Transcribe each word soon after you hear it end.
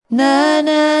Na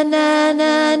na na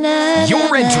na na.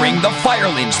 You're entering the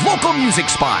Firelands local music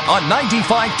spot on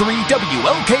 95.3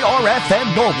 WLKR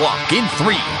FM Norwalk in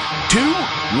 3, 2,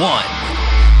 1.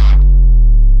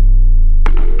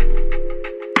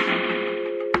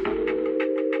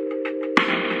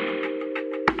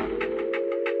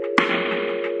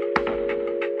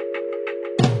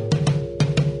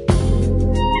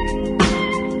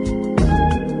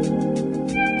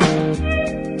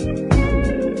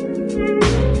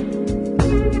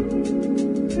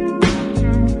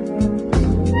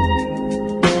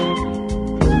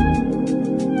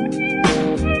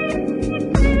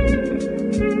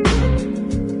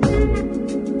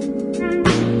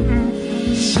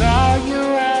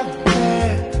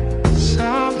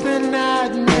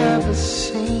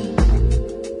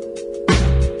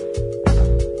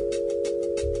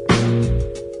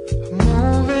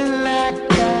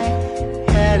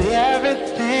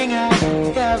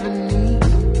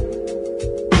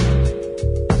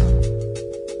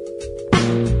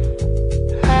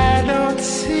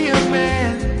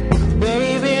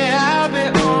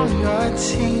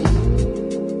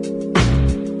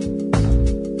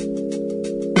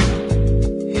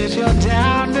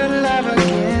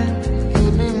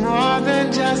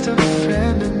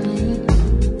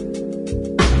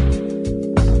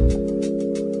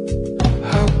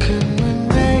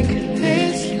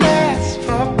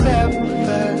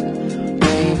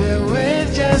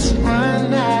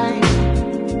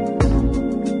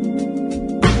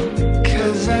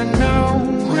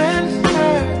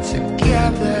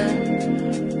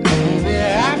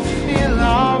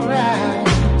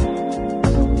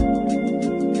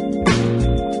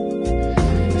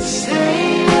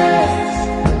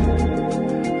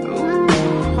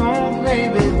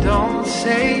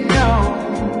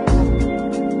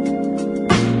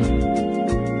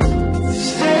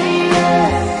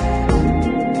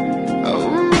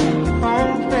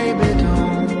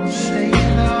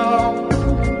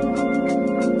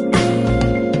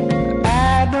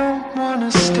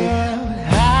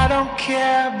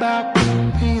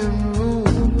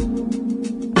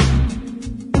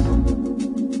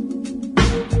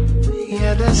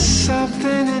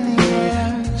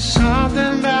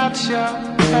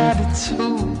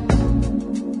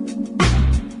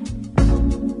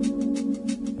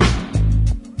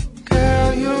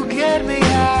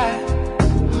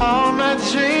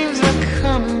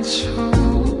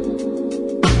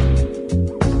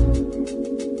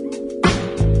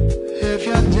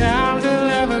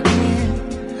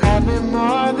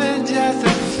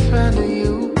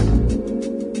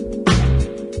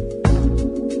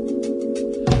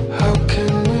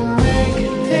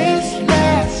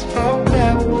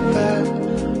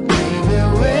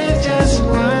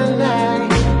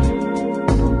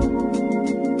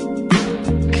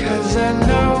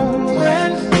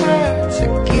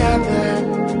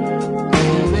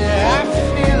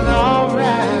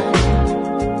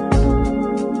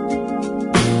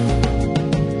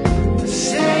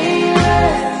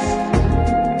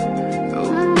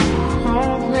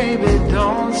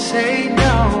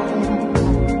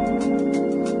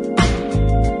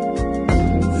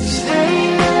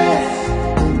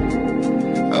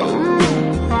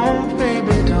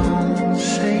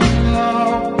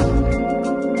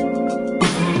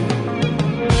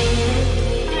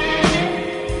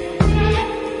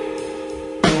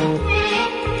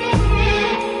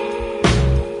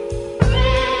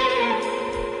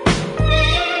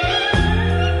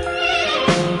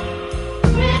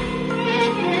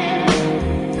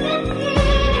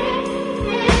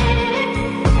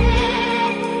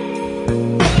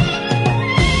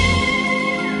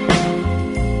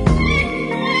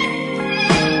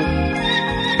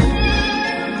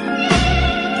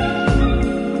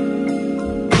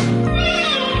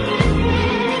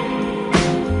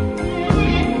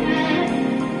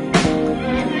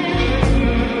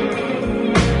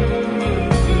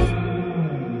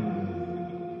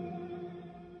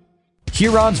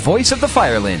 Huron's voice of the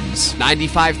Firelands.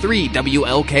 95.3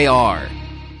 WLKR.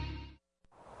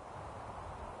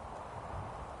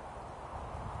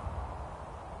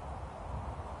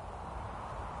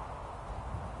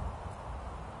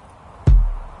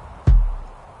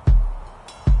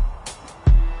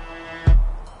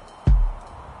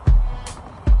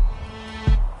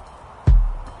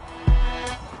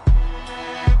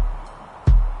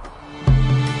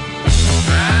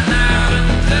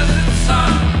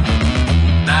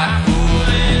 Not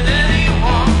fooling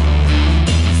anyone.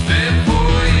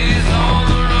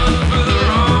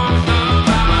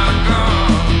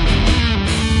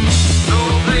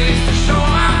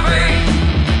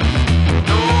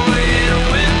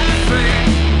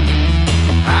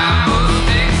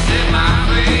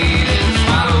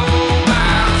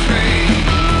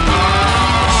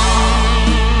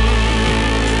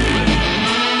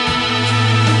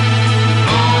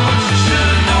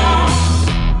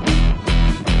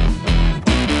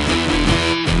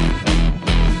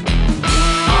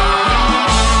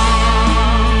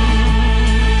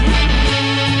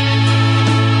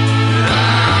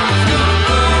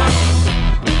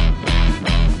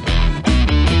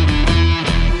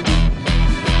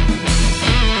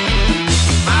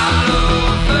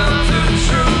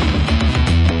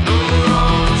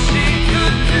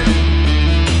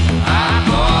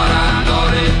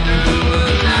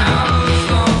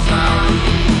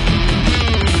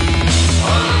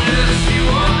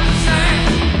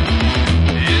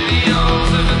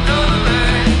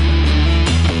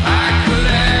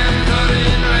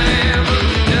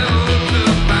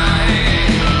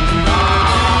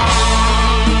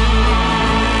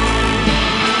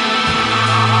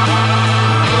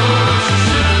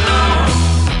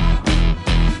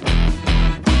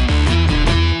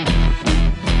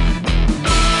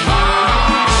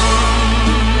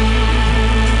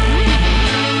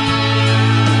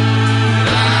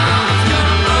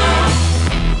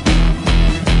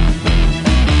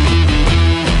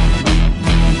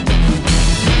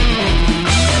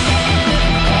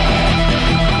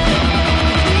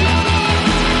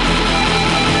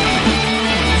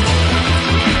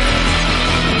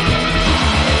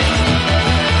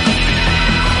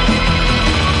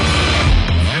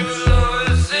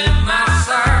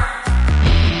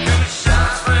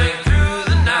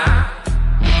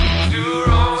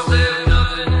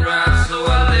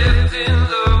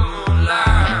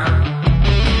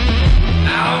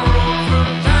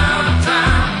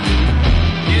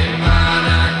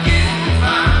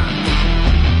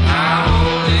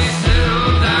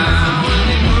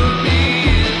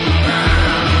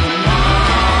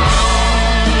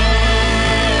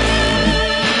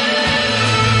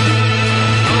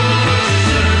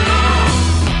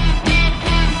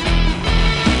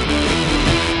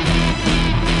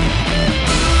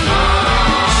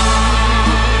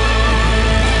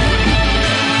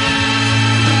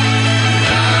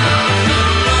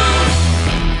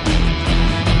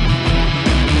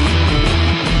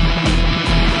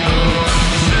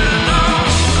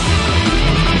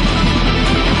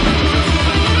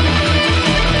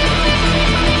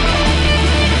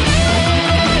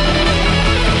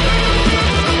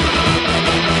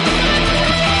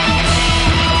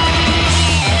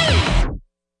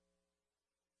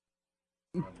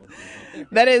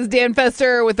 That is Dan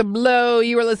Fester with The Blow.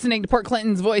 You are listening to Port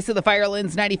Clinton's Voice of the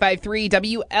Firelands, 95.3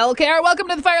 WLKR. Welcome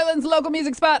to the Firelands local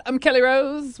music spot. I'm Kelly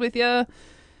Rose with you.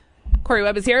 Cory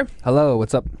Webb is here. Hello,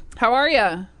 what's up? How are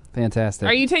you? Fantastic.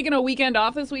 Are you taking a weekend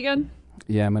off this weekend?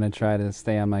 Yeah, I'm going to try to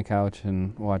stay on my couch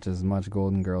and watch as much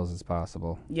Golden Girls as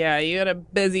possible. Yeah, you had a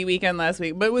busy weekend last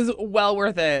week, but it was well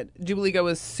worth it. Jubilee Go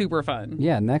was super fun.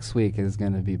 Yeah, next week is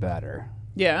going to be better.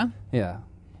 Yeah? Yeah.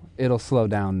 It'll slow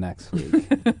down next week.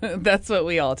 That's what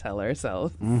we all tell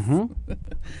ourselves. Mm-hmm.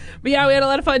 But yeah, we had a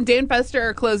lot of fun. Dan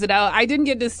Fester closed it out. I didn't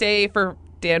get to stay for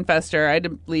Dan Fester. I had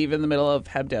to leave in the middle of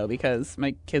Hebdo because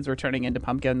my kids were turning into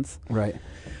pumpkins. Right.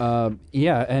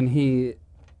 Yeah, and he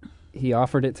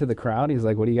offered it to the crowd. He's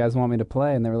like, what do you guys want me to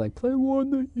play? And they were like, play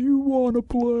one that you want to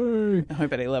play. Oh, I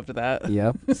bet he loved that.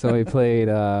 Yep. So he played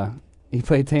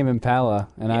Tame Impala,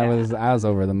 and yeah. I was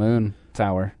over the moon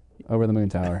tower. Over the moon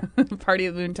tower. Party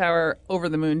of the Moon Tower, over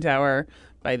the Moon Tower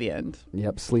by the end.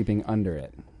 Yep, sleeping under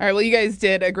it. All right, well, you guys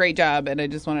did a great job, and I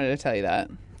just wanted to tell you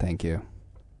that. Thank you.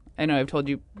 I know I've told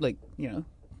you,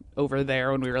 over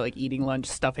there when we were, eating lunch,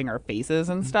 stuffing our faces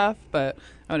and stuff, but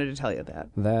I wanted to tell you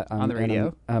that on the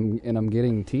radio. And I'm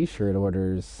getting T-shirt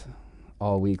orders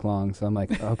all week long, so I'm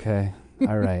like, okay,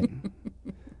 all right.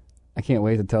 I can't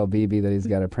wait to tell BB that he's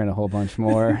got to print a whole bunch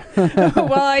more.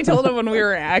 Well, I told him when we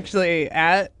were actually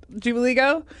at Jubilee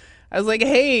Go, I was like,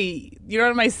 hey, you don't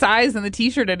have my size in the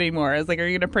T-shirt anymore. I was like, are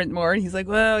you going to print more? And he's like,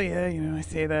 well, yeah, I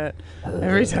say that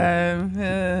every time.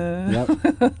 Yep.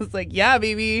 I was like, yeah,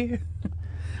 baby.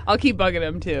 I'll keep bugging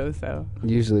him, too. So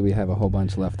usually we have a whole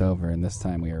bunch left over, and this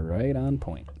time we are right on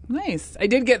point. Nice. I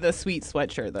did get the sweet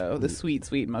sweatshirt, though. The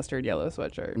sweet mustard yellow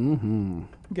sweatshirt. Mm-hmm.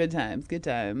 Good times.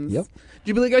 Yep.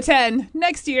 Jubilee Go 10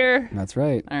 next year. That's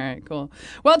right. All right, cool.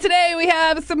 Well, today we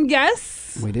have some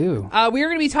guests. We do. We are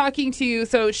going to be talking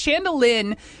to, Chanda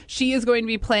Lynn, she is going to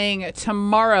be playing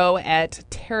tomorrow at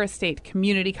Terra State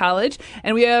Community College.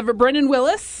 And we have Brennan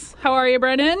Willis. How are you,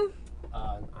 Brennan?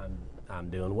 I'm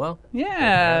doing well.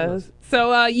 Yeah.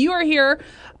 So you are here.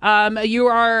 You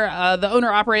are the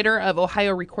owner-operator of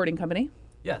Ohio Recording Company.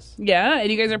 Yes. Yeah,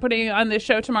 and you guys are putting on this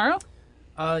show tomorrow?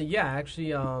 Yeah,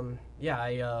 actually,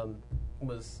 I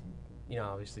was,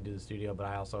 obviously do the studio, but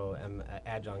I also am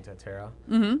adjunct at Terra,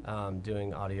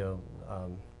 doing audio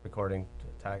recording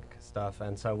tech stuff.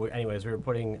 And so, we were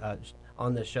putting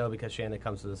on this show because Chanda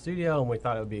comes to the studio, and we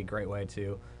thought it would be a great way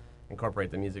to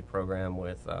incorporate the music program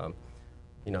with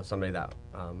somebody that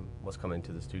was coming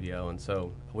to the studio. And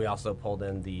so we also pulled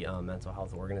in the mental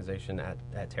health organization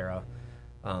at Terra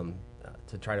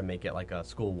to try to make it like a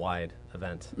school-wide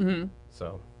event. Mm-hmm.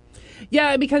 So,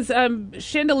 yeah, because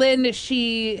Chanda Lynn,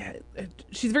 she's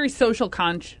very socially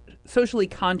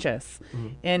conscious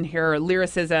in her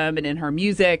lyricism and in her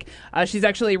music. She's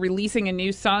actually releasing a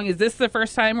new song. Is this the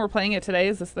first time we're playing it today?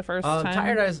 Is this the first time?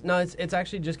 Tired Eyes. No, it's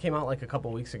actually just came out like a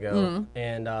couple weeks ago,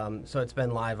 and so it's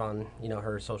been live on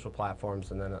her social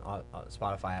platforms and then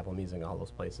Spotify, Apple Music, all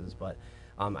those places. But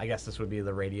I guess this would be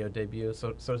the radio debut,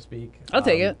 so to speak. I'll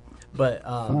take it. But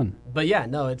yeah,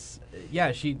 no,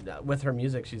 she with her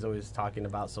music, she's always talking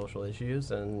about social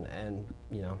issues and.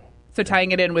 So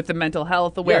tying it in with the mental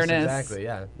health awareness. Yes, exactly.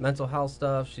 Yeah, mental health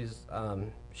stuff.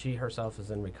 She herself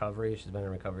is in recovery. She's been in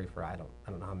recovery for I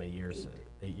don't know how many years,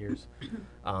 8 years.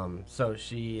 So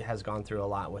she has gone through a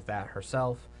lot with that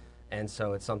herself, and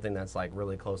so it's something that's like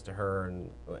really close to her and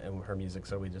her music.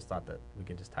 So we just thought that we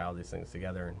could just tie all these things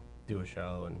together and do a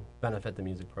show and benefit the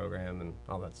music program and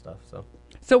all that stuff.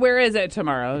 So where is it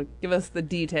tomorrow? Give us the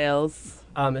details.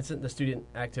 It's at the Student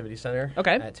Activity Center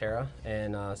at Terra,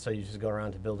 and so you just go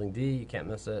around to Building D. You can't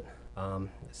miss it.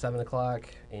 7 o'clock,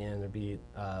 and there'll be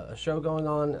a show going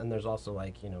on, and there's also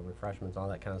refreshments, all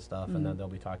that kind of stuff, and then they'll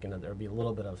be talking. There'll be a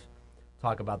little bit of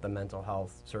talk about the mental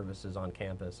health services on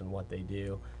campus and what they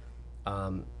do.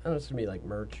 And it's gonna be like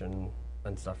merch and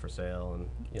stuff for sale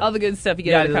and all the good stuff you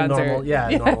get at a concert.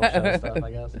 Normal show stuff,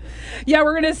 I guess. Yeah,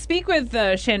 we're going to speak with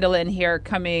Chanda Lynn here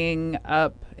coming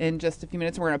up in just a few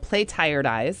minutes. We're going to play Tired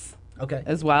Eyes. Okay.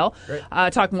 As well. Great.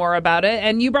 Talk more about it.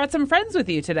 And you brought some friends with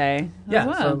you today. Yeah, as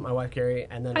well. So my wife Carrie,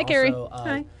 and then Hi, also Carrie.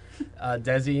 Hi.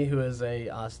 Desi, who is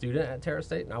a student at Terra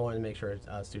State, and I wanted to make sure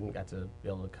a student got to be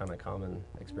able to kind of come and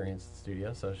experience the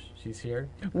studio, so she's here.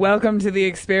 Welcome to the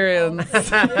experience.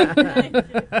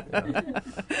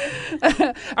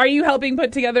 Are you helping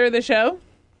put together the show?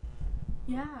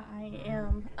 Yeah, I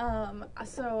am.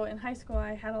 So in high school,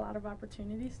 I had a lot of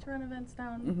opportunities to run events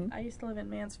down. Mm-hmm. I used to live in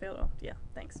Mansfield. Oh, yeah,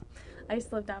 thanks. I used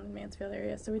to live down in Mansfield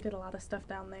area, so we did a lot of stuff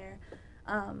down there.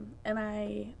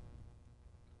 And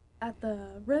at the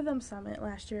Rhythm Summit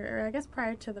last year, or I guess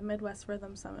prior to the Midwest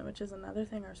Rhythm Summit, which is another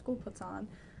thing our school puts on,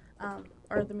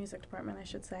 or the music department, I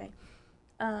should say,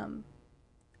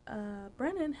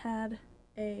 Brennan had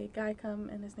a guy come,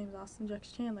 and his name is Austin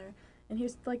Jex Chandler, and he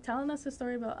was like telling us a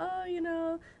story about, oh, you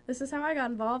know, this is how I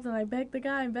got involved, and I begged the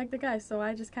guy, so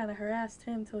I just kind of harassed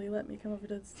him till he let me come over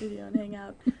to the studio and hang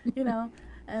out, you know,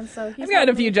 and so he's I've got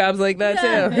a few jobs like that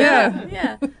too.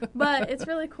 Yeah. But it's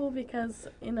really cool because,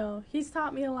 you know, he's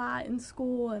taught me a lot in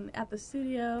school and at the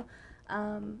studio,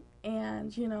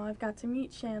 and, you know, I've got to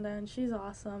meet Chanda, and she's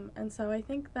awesome, and so I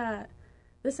think that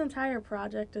this entire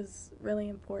project is really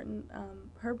important.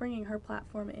 Her bringing her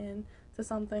platform in to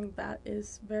something that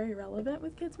is very relevant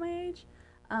with kids my age.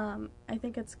 I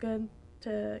think it's good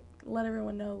to let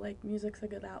everyone know, like, music's a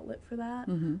good outlet for that.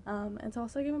 And to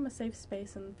also give them a safe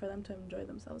space and for them to enjoy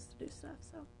themselves to do stuff.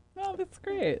 So. Oh, that's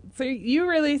great. So you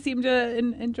really seem to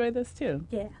enjoy this too.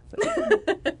 Yeah.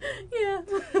 Yeah.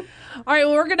 All right,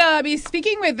 well, we're going to be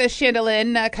speaking with Chanda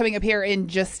Lynn coming up here in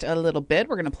just a little bit.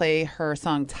 We're going to play her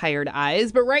song Tired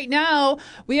Eyes. But right now,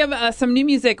 we have some new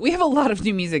music. We have a lot of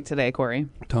new music today, Cory.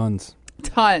 Tons.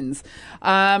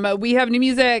 We have new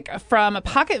music from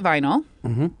Pocket Vinyl.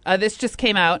 This just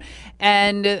came out,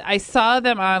 and I saw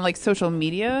them on like social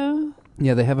media.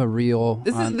 Yeah, they have a reel.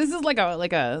 This is like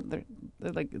a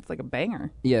it's like a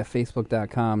banger. Yeah,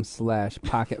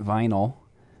 Facebook.com/Pocket Vinyl.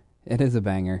 It is a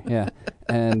banger, yeah.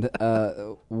 And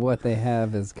what they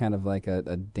have is kind of like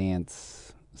a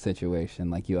dance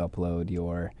situation. Like you upload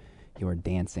your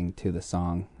dancing to the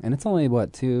song, and it's only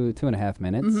 2.5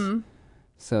 minutes.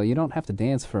 So you don't have to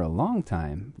dance for a long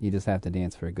time. You just have to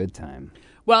dance for a good time.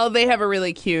 Well, they have a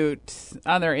really cute,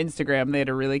 on their Instagram, they had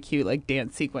a really cute like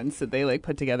dance sequence that they like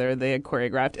put together. They had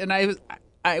choreographed. And I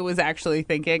was actually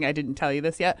thinking, I didn't tell you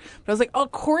this yet, but I was like, oh,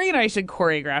 Cory and I should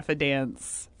choreograph a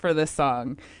dance for this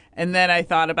song. And then I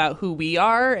thought about who we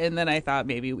are, and then I thought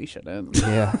maybe we shouldn't.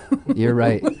 Yeah, you're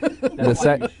right. That's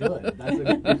why you should. That's a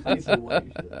good reason why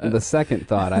you should. The second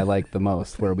thought I like the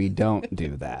most, where we don't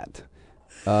do that.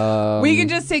 We can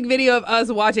just take video of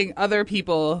us watching other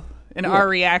people and our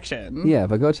reaction. Yeah,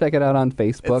 but go check it out on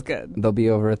Facebook. It's good. They'll be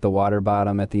over at the Water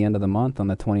Bottom at the end of the month on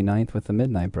the 29th with the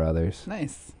Midnight Brothers.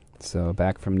 Nice. So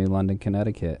back from New London,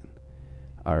 Connecticut,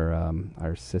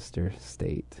 our sister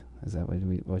state. Is that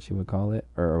what you would call it?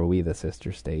 Or are we the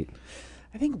sister state?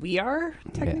 I think we are,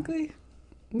 technically.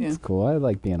 Yeah. It's cool. I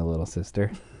like being a little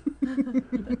sister. All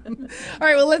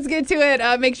right, well, let's get to it.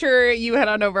 Make sure you head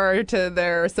on over to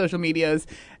their social medias,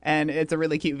 and it's a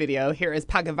really cute video. Here is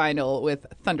Pocket Vinyl with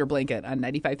Thunder Blanket on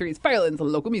 95.3's Fireland's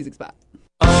local music spot.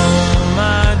 Oh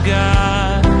my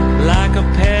God, like a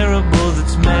parable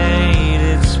that's made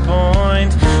its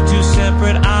point. Two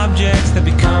separate objects that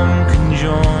become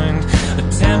conjoined,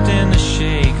 attempting to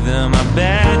shake them. I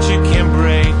bet you can't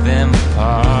break them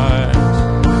apart.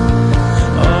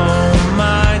 Oh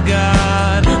my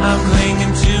God, I'm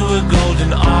clinging to a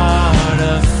golden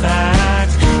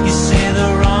artifact. You say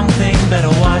the wrong thing,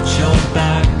 better watch your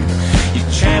back. You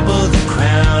trample the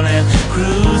crown and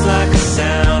cruise like a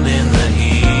sound in the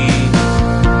heat.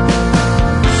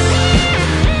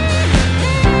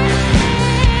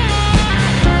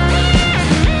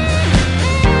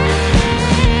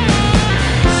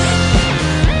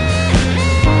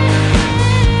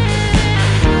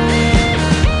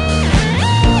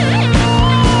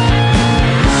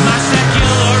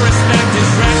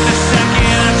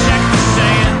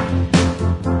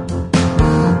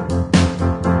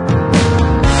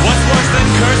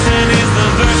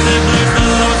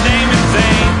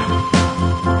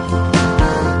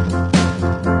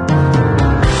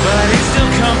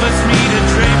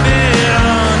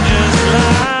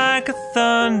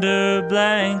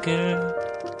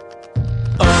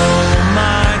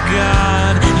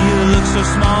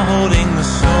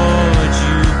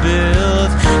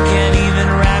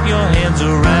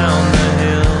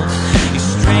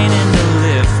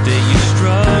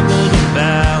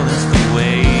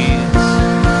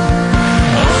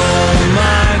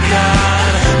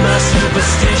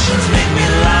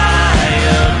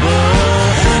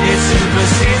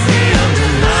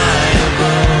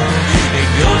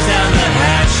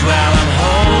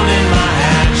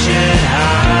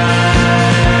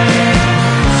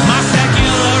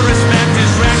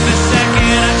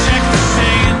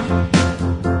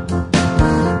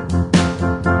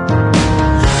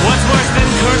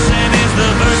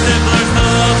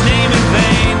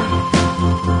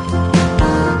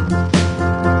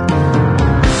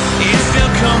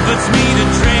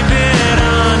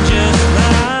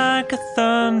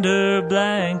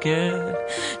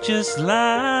 Just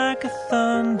like a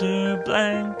thunder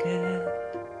blanket.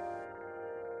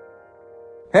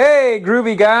 Hey,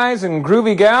 groovy guys and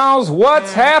groovy gals,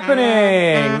 what's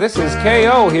happening? This is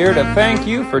KO here to thank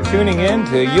you for tuning in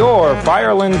to your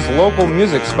Firelands local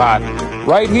music spot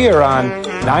right here on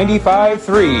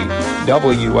 95.3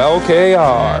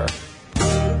 WLKR.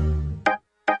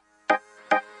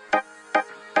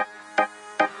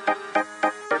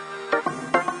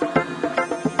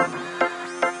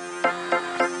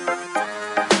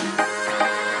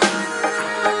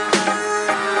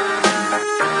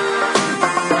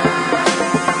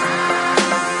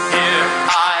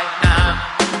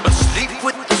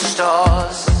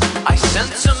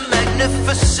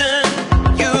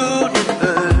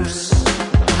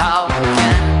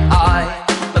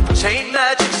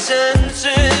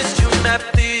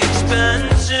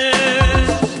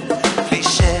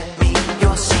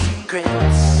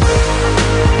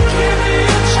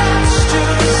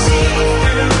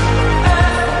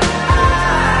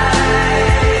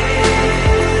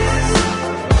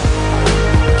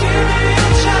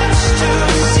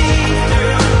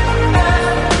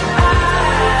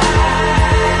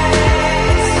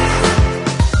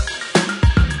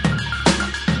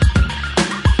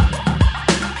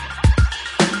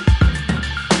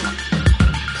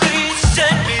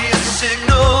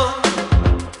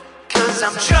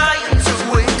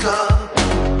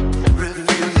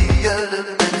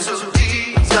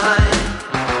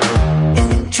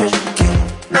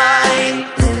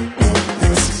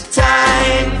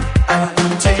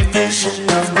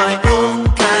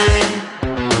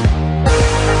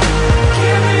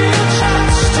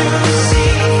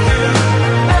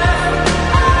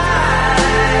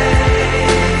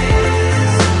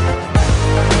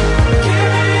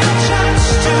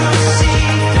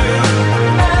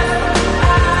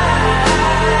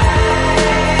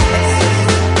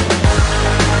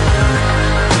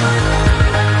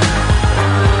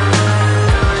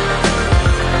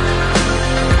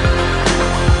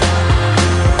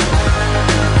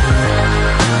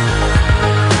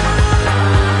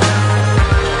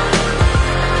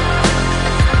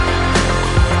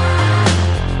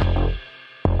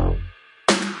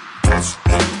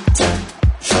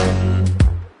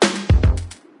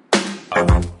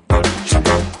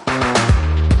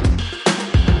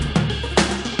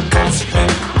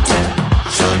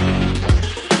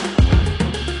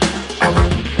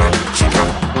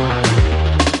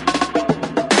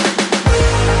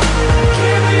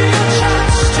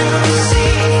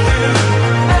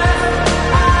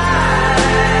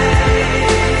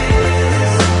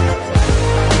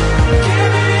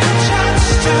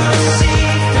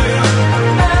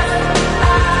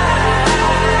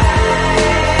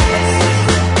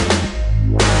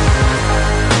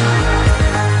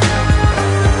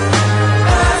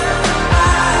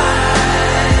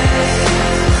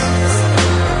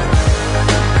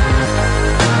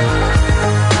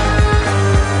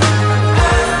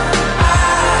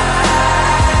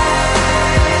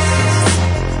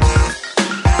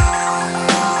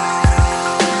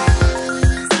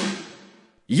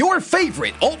 Your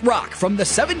favorite alt-rock from the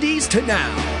 70s to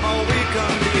now. Oh, we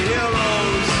can be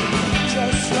heroes,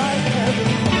 just like heaven.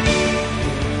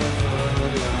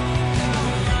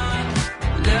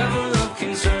 Level of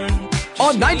concern.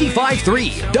 On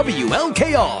 95.3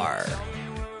 WLKR.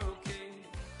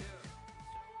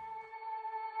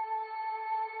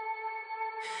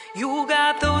 You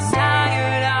got those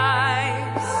tired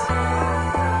eyes.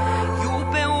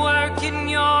 You've been working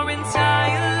your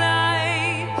entire life.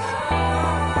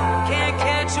 Can't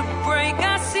catch a break.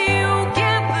 I see you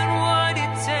giving what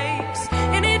it takes,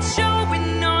 and it's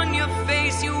showing on your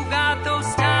face. You got those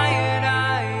tired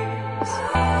eyes.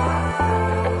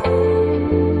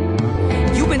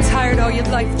 You've been tired all your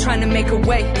life trying to make a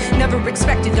way. Never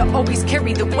expected to always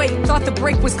carry the weight. Thought the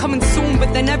break was coming soon,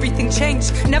 but then everything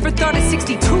changed. Never thought at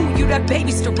 62 you'd have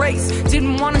babies to raise.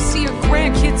 Didn't want to see your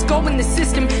grandkids go in the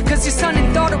system, cause your son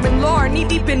and daughter-in-law are knee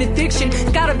deep in addiction.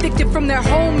 Got evicted from their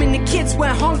home and the kids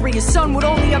went hungry. Your son would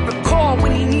only ever call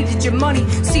when he needed your money.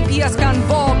 CPS got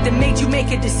involved and made you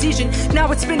make a decision.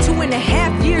 Now it's been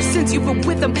 2.5 years since you've been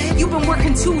with them. You've been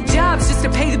working 2 jobs just to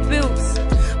pay the bills,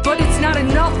 but it's not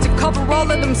enough to cover all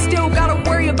of them. Still gotta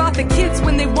worry about the kids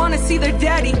when they wanna see their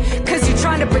daddy, cause you're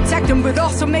trying to protect them but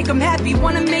also make them happy.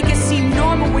 Wanna make it seem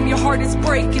normal when your heart is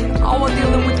breaking, all while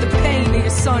dealing with the pain of your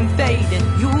son fading.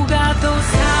 You got those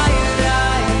tired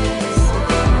eyes.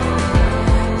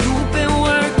 You've been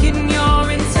working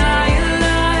your entire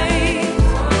life.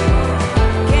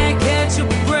 Can't catch a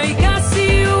break. I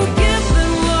see you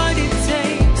giving what it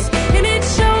takes, and it's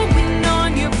showing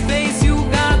on your face. You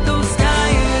got those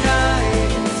tired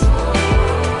eyes.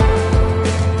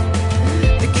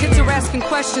 The kids are asking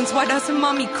questions questions. Why doesn't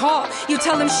mommy call? You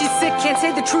tell them she's sick, can't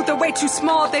say the truth, they're way too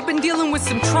small. They've been dealing with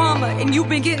some trauma, and you've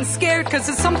been getting scared, cause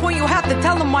at some point you'll have to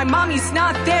tell them why mommy's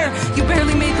not there. You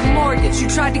barely made the mortgage, you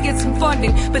tried to get some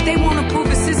funding, but they won't approve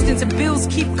assistance and bills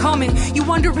keep coming. You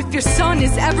wonder if your son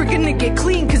is ever gonna get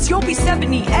clean, cause you'll be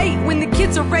 78 when the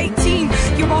kids are 18.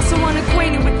 You're also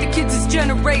unacquainted with the kids'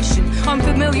 generation,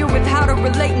 unfamiliar with how to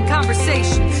relate in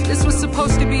conversation. This was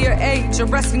supposed to be your age, a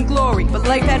rest in glory, but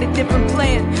life had a different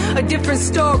plan, a different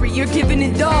story. You're giving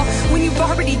it all when you've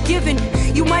already given.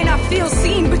 You might not feel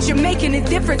seen, but you're making a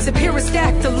difference. If here a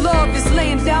stack to love is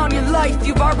laying down your life,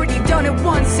 you've already done it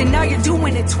once and now you're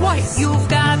doing it twice. You've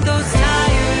got those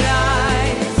tired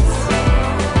eyes.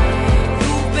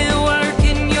 You've been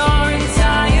working your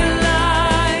entire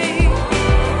life.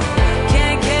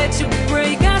 Can't catch a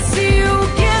break. I see you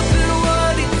giving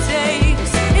what it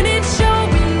takes, and it's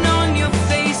showing on your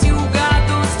face. You got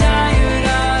those tired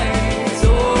eyes.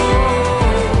 Oh,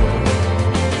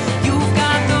 you've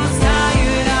got those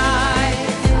tired eyes.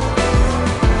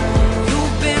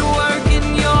 You've been working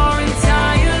your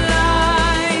entire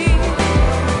life.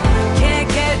 Can't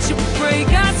catch a break.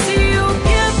 I see you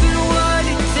giving what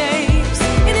it takes,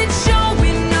 and it's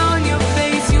showing on your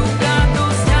face. You got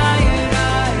those tired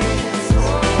eyes.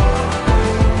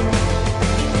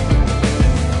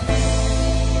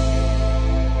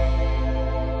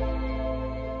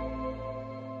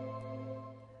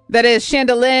 That is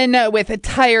Chanda Lynn with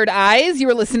Tired Eyes. You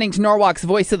were listening to Norwalk's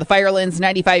Voice of the Firelands,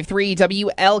 95.3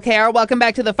 WLKR. Welcome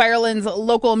back to the Firelands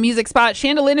local music spot.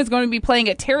 Chanda Lynn is going to be playing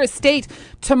at Terra State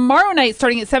tomorrow night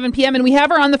starting at 7 p.m. And we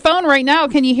have her on the phone right now.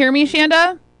 Can you hear me,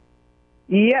 Chanda?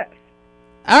 Yes.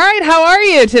 All right. How are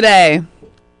you today?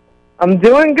 I'm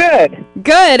doing good.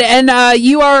 Good. And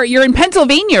you're in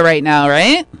Pennsylvania right now,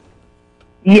 right?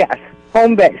 Yes.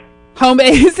 Home base. Home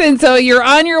base. And so you're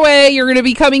on your way. You're going to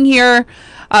be coming here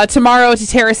tomorrow to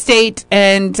Terra State,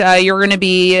 and you're going to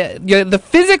be the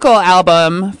physical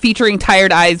album featuring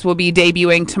Tired Eyes will be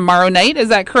debuting tomorrow night. Is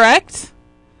that correct?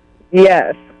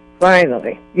 Yes,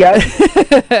 finally. Yes.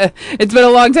 It's been a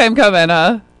long time coming,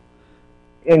 huh?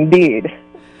 Indeed.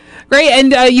 Great,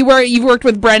 and you've worked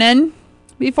with Brennan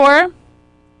before?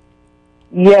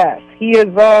 Yes, he's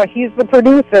the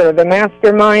producer, the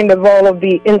mastermind of all of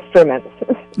the instruments.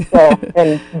 So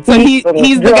he's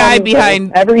the guy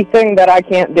behind everything that I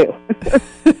can't do.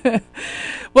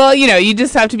 Well, you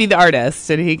just have to be the artist,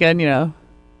 and he can, Yeah,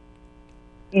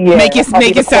 make you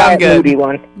sound good.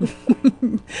 One.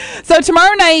 So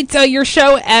tomorrow night, your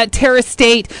show at Terra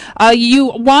State, you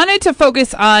wanted to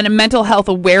focus on mental health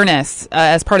awareness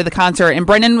as part of the concert, and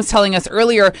Brennan was telling us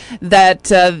earlier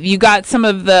that you got some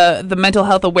of the mental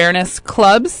health awareness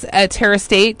clubs at Terra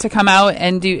State to come out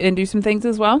and do some things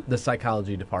as well. The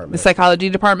psychology department. The psychology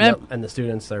department, yep. And the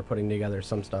students, they're putting together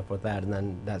some stuff with that, and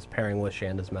then that's pairing with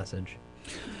Shanda's message.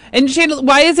 And Chanda,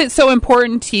 why is it so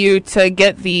important to you to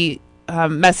get the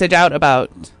message out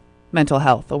about mental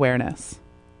health awareness?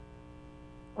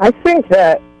 I think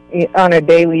that on a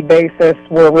daily basis,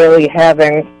 we're really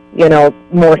having,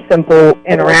 more simple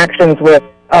interactions with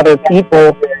other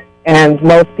people, and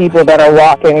most people that are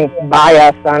walking by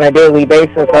us on a daily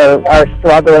basis are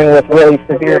struggling with really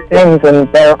severe things,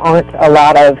 and there aren't a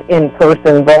lot of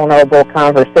in-person vulnerable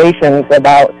conversations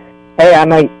about, hey, I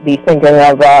might be thinking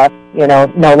of,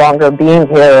 no longer being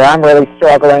here, or I'm really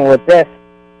struggling with this.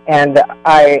 And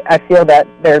I feel that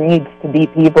there needs to be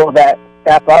people that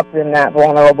step up in that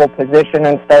vulnerable position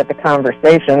and start the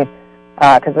conversation,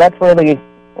 because that's really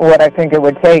what I think it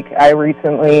would take. I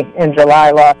recently, in July,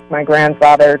 lost my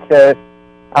grandfather to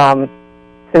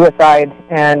suicide,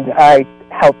 and I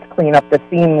helped clean up the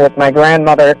scene with my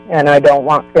grandmother, and I don't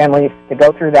want families to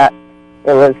go through that.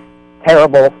 It was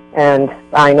terrible, and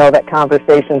I know that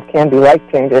conversations can be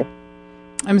life-changing.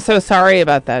 I'm so sorry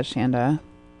about that, Chanda.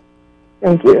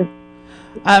 Thank you.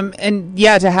 And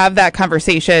yeah, to have that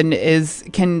conversation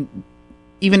can,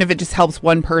 even if it just helps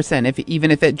one person,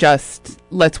 even if it just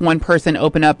lets one person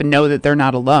open up and know that they're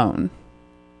not alone.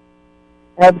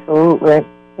 Absolutely.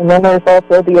 And then there's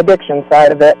also the addiction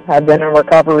side of it. I've been in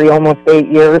recovery almost 8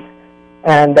 years,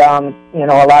 and a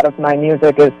lot of my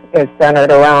music is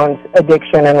centered around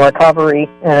addiction and recovery.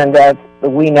 And as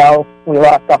we know, we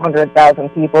lost 100,000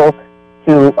 people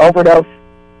to overdose.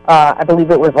 I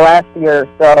believe it was last year,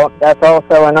 so that's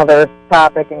also another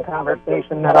topic and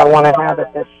conversation that I want to have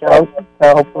at this show to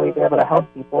hopefully be able to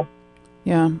help people.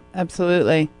 Yeah,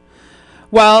 absolutely.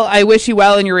 Well, I wish you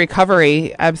well in your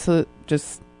recovery. Absolutely,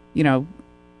 just,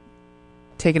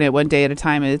 taking it one day at a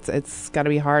time. It's got to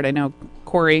be hard. I know.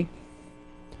 Cory,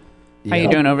 how you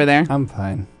doing over there? I'm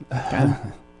fine. Okay.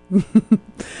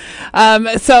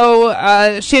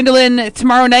 Chanda Lynn,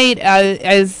 tomorrow night,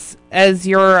 as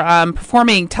you're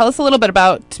performing, tell us a little bit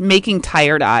about making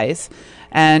Tired Eyes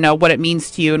and what it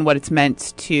means to you and what it's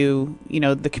meant to,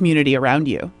 the community around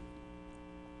you.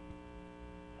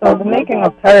 So the making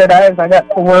of Tired Eyes, I got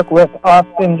to work with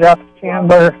Austin Jeff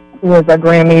Chandler, who is a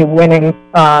Grammy-winning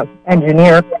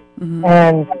engineer,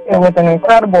 and it was an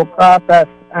incredible process.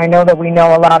 I know that we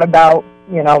know a lot about,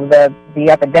 the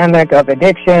epidemic of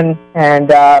addiction, and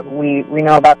we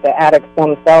know about the addicts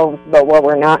themselves, but what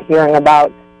we're not hearing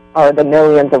about are the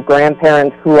millions of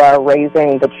grandparents who are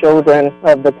raising the children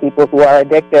of the people who are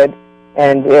addicted,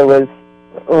 and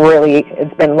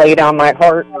it's been laid on my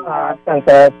heart since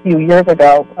a few years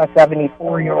ago. A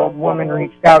 74-year-old woman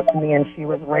reached out to me, and she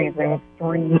was raising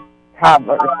 3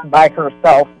 toddlers by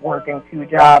herself, working 2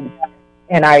 jobs.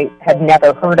 And I had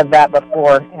never heard of that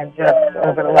before. And just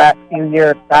over the last few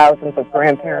years, thousands of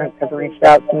grandparents have reached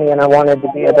out to me, and I wanted to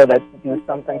be able to do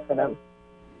something for them.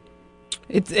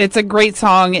 It's a great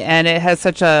song, and it has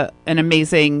such an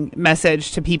amazing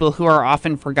message to people who are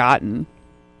often forgotten.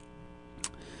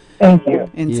 Thank you.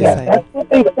 Society. That's what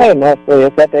they say mostly,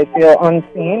 is that they feel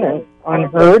unseen and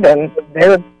unheard, and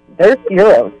they're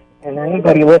heroes. And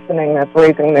anybody listening that's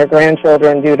raising their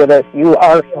grandchildren due to this, you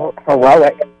are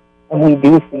heroic, and we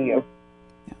do see you.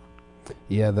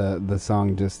 Yeah, the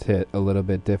song just hit a little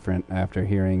bit different after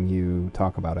hearing you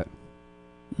talk about it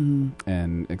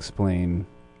and explain,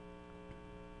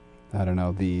 I don't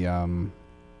know, the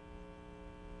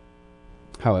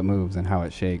how it moves and how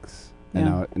it shakes.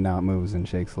 And now it moves and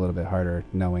shakes a little bit harder,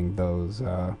 knowing those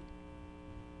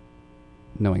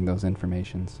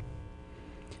informations.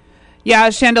 Yeah,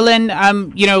 Chanda Lynn,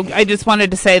 I just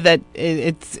wanted to say that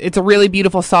it's a really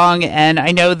beautiful song, and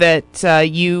I know that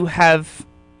you have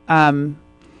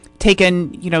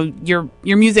taken, your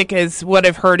music is, what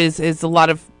I've heard is a lot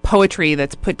of poetry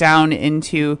that's put down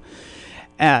into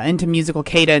musical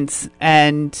cadence,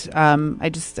 and I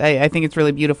think it's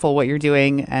really beautiful what you're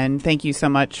doing, and thank you so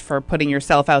much for putting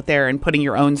yourself out there and putting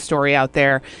your own story out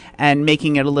there and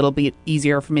making it a little bit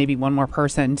easier for maybe one more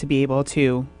person to be able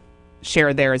to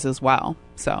share theirs as well.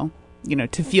 So,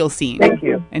 to feel seen. Thank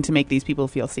you. And to make these people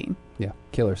feel seen. Yeah,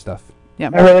 killer stuff.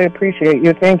 Yeah, I really appreciate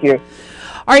you. Thank you.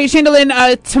 All right, Chanda Lynn,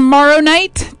 tomorrow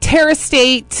night, Terra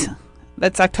State.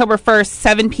 That's October 1st,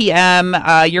 7 p.m.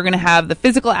 You're going to have the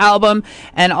physical album,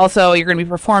 and also you're going to be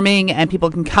performing, and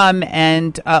people can come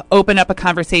and open up a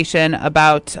conversation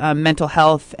about mental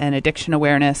health and addiction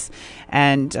awareness.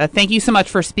 And thank you so much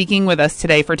for speaking with us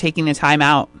today, for taking the time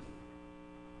out.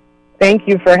 Thank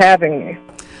you for having me.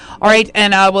 All right,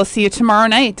 and we'll see you tomorrow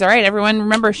night. All right, everyone,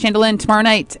 remember, Chanda Lynn tomorrow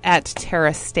night at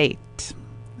Terra State.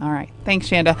 All right. Thanks,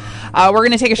 Chanda. We're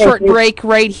going to take a short break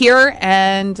right here,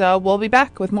 and we'll be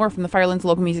back with more from the Firelands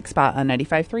Local Music Spot on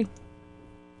 95.3.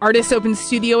 Artist Open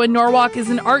Studio in Norwalk is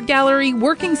an art gallery,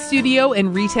 working studio,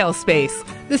 and retail space.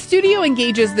 The studio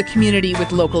engages the community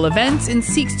with local events and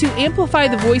seeks to amplify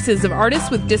the voices of artists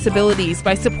with disabilities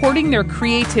by supporting their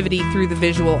creativity through the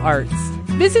visual arts.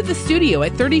 Visit the studio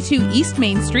at 32 East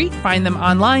Main Street, find them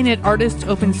online at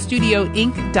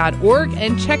artistopenstudioinc.org,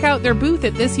 and check out their booth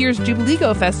at this year's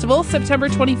Jubileego Festival, September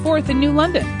 24th in New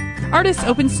London. Artist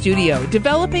Open Studio,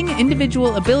 developing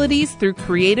individual abilities through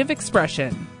creative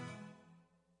expression.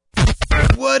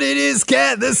 What it is,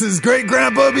 Cat? This is Great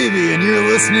Grandpa BB, and you're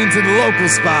listening to the local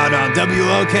spot on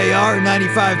WLKR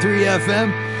 95.3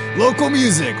 FM. Local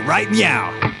music right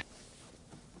meow.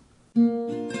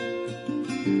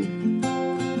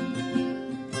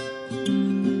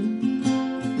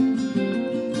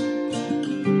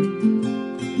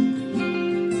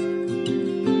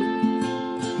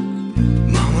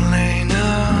 Mama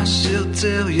Lena, she'll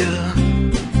tell you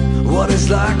what it's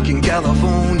like in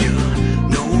California.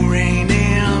 No rain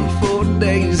in 4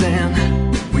 days, and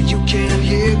where you can't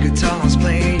hear guitars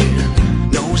playing.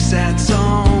 No sad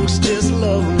songs, just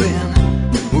loving.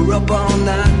 We're up all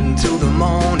night until the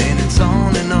morning. It's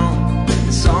on and on,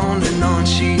 it's on and on,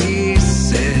 she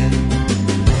said.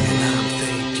 And I'm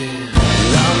thinking,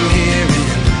 I'm hearing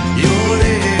you're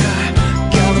there,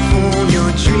 California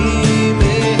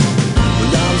dreaming.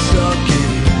 Well, I'm stuck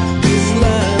in this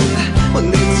land when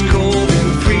it's cold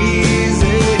and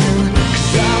freezing.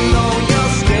 'Cause I know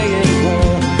you're staying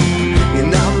warm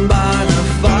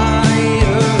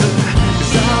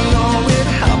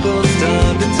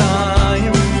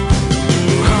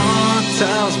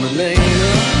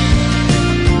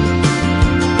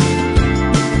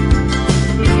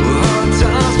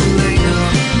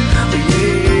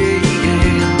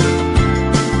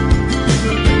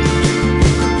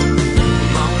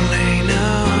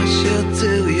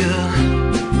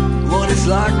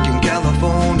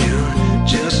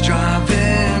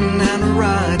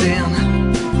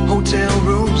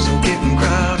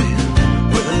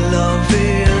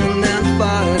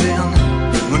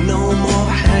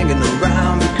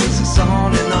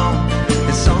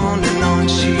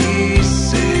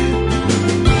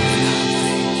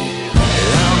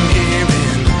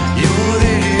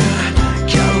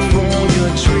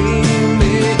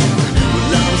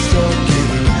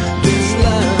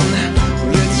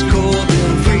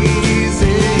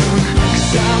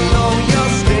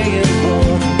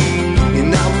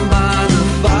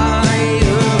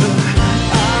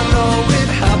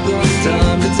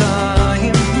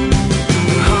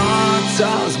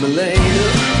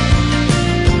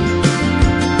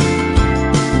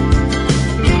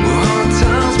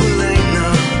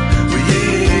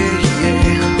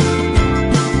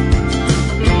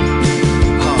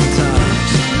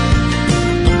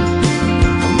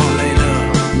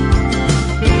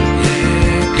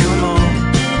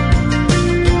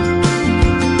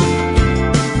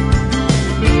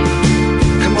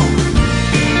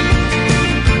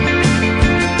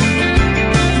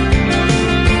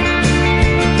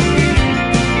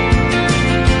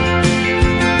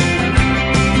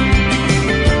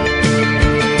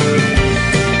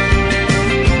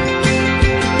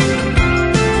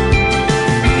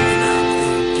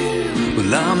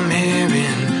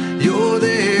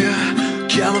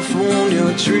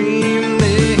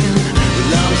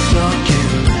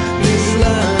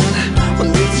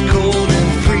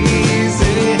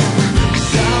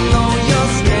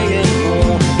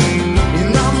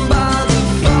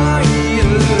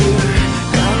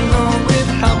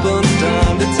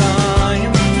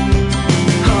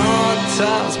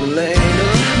times, Milena.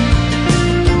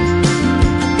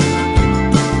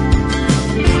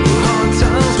 Hard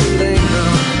times, Milena.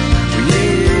 Yeah,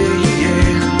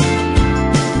 yeah.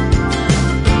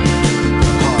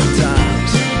 Hard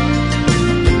times,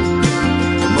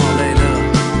 Milena.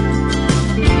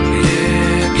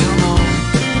 Yeah, come on.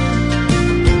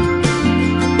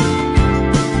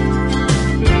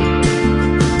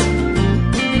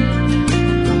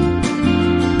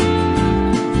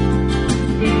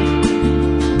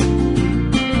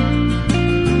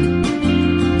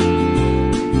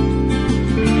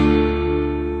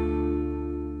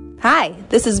 Hi,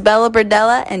 this is Bella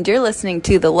Bردella, and you're listening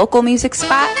to the local music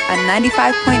spot on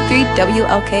 95.3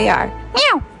 WLKR.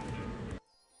 Meow.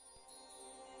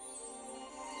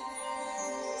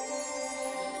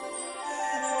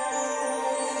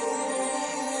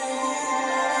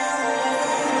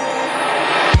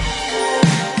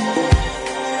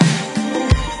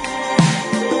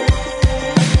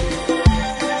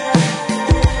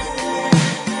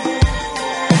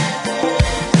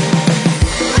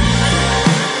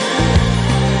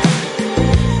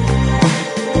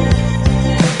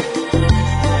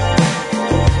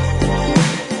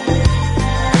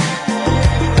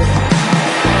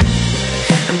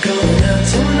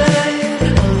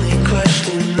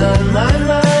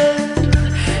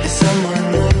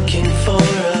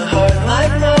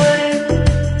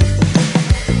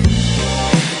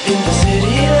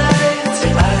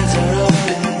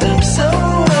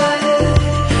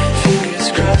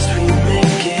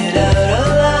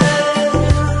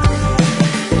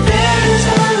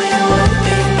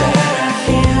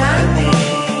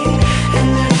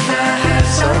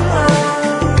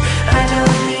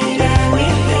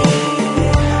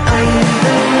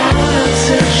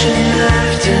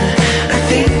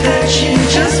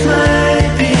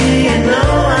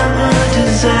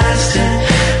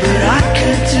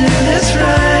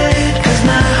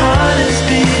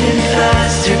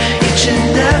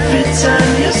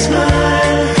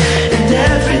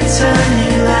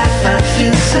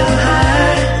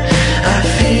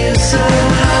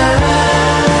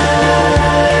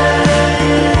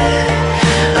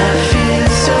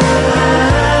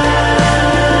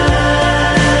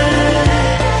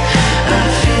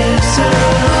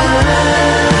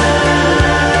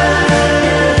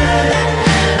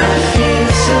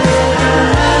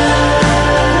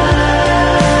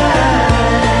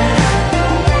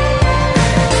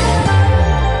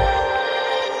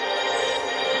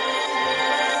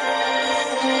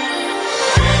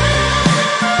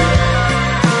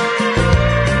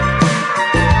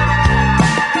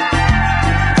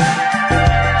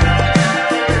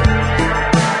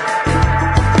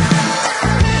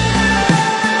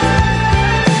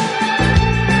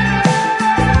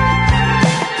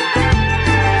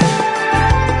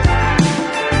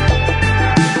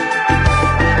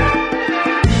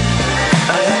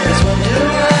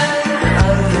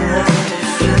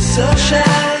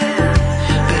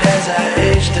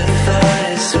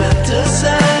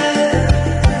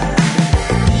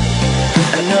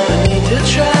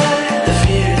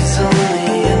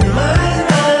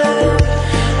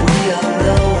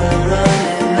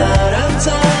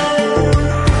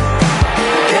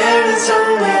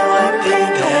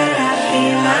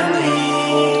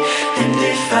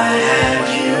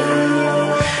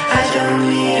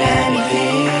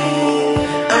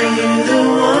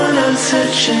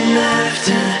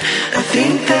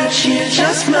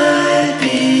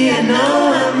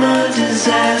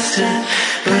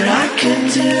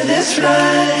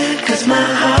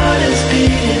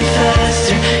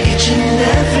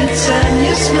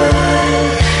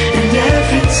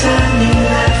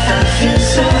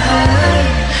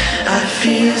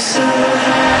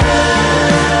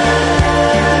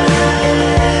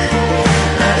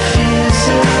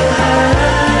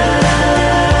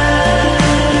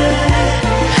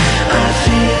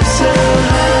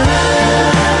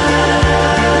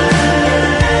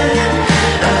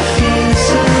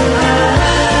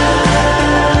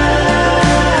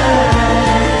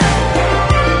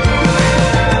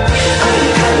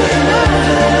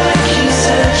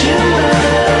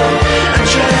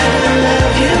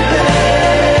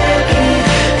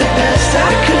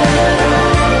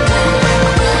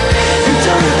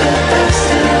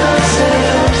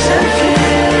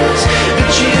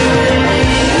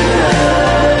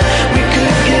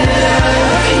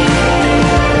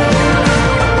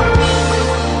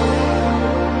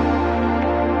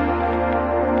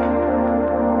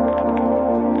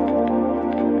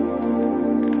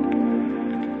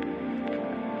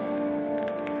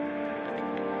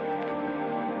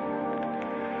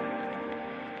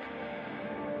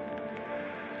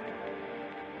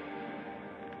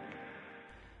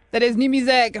 That is new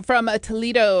music from a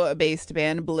Toledo-based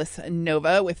band, Bliss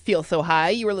Nova, with Feel So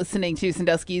High. You were listening to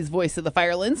Sandusky's Voice of the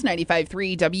Firelands,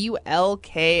 95.3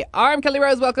 WLKR. I'm Kelly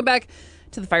Rose. Welcome back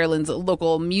to the Firelands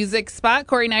local music spot.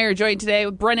 Cory and I are joined today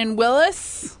with Brennan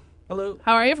Willis. Hello.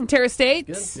 How are you? From Terra State?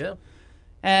 Good, yeah.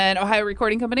 And Ohio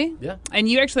Recording Company? Yeah. And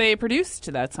you actually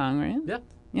produced that song, right? Yeah.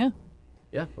 Yeah.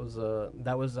 Yeah, it was,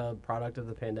 that was a product of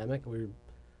the pandemic.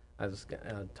 I was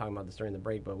talking about this during the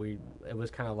break, but it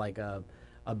was kind of like a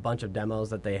bunch of demos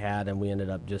that they had, and we ended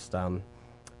up just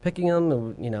picking them.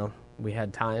 And, we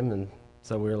had time, and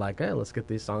so we were like, hey, let's get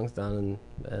these songs done.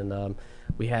 And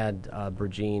we had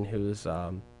Virgine, who's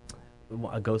a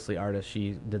ghostly artist.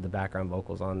 She did the background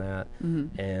vocals on that.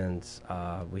 Mm-hmm. And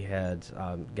we had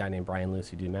a guy named Brian Luce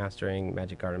who did mastering,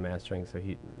 Magic Garden mastering. So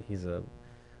he's he's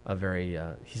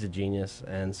a genius.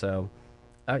 And so,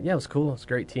 it was cool. It's a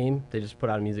great team. They just put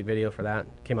out a music video for that.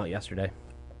 Came out yesterday.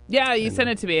 Yeah, you sent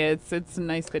it to me. It's a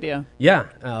nice video. Yeah,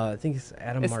 I think it's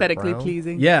Adam aesthetically Mark Brown.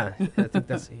 pleasing. Yeah, I think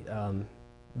that's.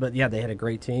 But yeah, they had a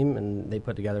great team, and they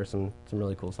put together some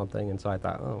really cool something. And so I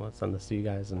thought, let's send this to you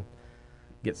guys and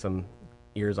get some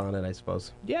ears on it, I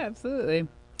suppose. Yeah, absolutely.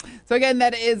 So again,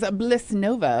 that is Bliss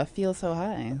Nova, Feel So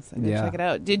High. So go check it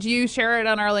out. Did you share it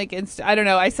on our I don't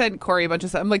know. I sent Cory a bunch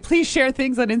of stuff. I'm like, please share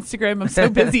things on Instagram. I'm so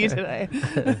busy today.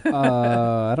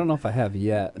 I don't know if I have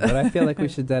yet, but I feel like we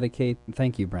should dedicate.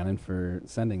 Thank you, Brennan, for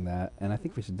sending that. And I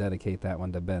think we should dedicate that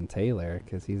one to Ben Taylor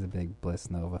because he's a big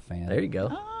Bliss Nova fan. There you go.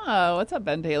 Oh, what's up,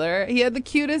 Ben Taylor? He had the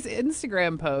cutest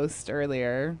Instagram post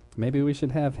earlier. Maybe we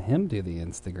should have him do the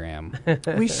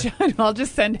Instagram. We should. I'll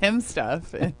just send him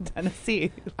stuff in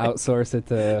Tennessee. Outsource it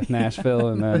to Nashville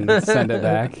and then send it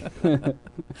back.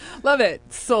 Love it.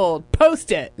 Sold. Post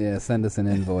it. Yeah, send us an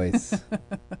invoice.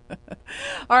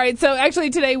 All right, so actually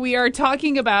today we are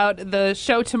talking about the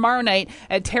show tomorrow night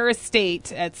at Terra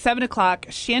State at 7 o'clock.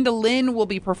 Chanda Lynn will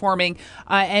be performing,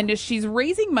 and she's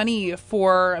raising money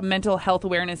for mental health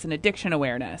awareness and addiction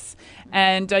awareness.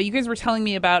 And you guys were telling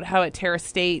me about how at Terra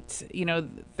State,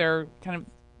 they're kind of,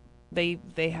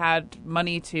 they had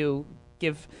money to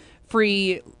give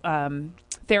free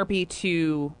therapy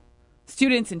to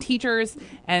students and teachers,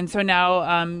 and so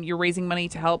now you're raising money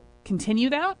to help continue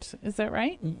that. Is that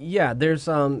right? Yeah, there's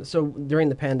so during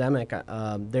the pandemic,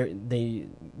 there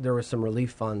were some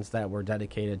relief funds that were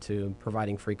dedicated to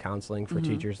providing free counseling for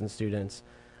teachers and students,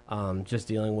 just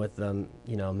dealing with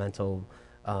mental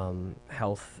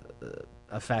health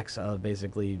effects of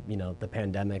basically the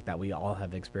pandemic that we all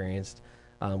have experienced,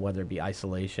 whether it be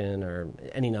isolation or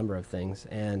any number of things.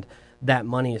 And that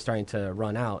money is starting to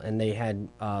run out, and they had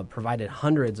provided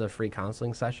hundreds of free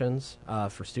counseling sessions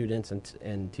for students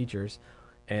and teachers,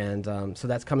 and so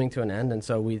that's coming to an end. And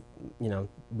so we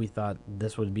thought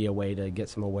this would be a way to get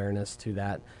some awareness to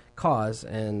that cause,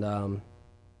 and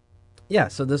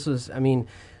so this was,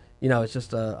 it's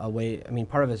just a way.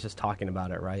 Part of it's just talking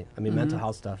about it, right? Mental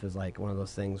health stuff is like one of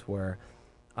those things where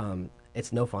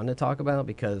it's no fun to talk about,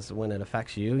 because when it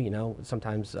affects you,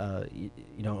 sometimes you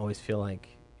don't always feel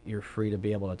like you're free to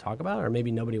be able to talk about it, or maybe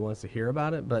nobody wants to hear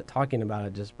about it, but talking about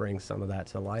it just brings some of that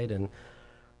to light. And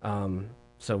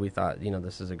so we thought,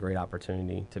 this is a great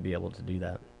opportunity to be able to do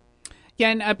that. Yeah,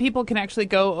 and people can actually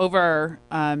go over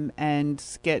and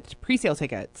get pre-sale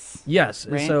tickets. Yes.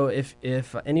 Right? So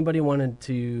if anybody wanted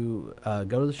to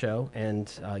go to the show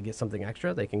and get something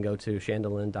extra, they can go to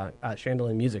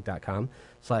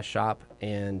chandalinmusic.com/shop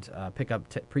and pick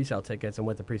up pre-sale tickets. And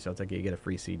with the pre-sale ticket, you get a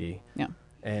free CD. Yeah.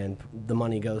 And the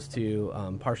money goes to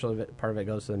part of it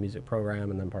goes to the music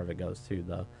program, and then part of it goes to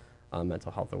the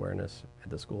mental health awareness at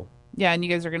the school. Yeah, and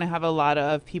you guys are going to have a lot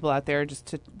of people out there just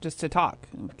to talk,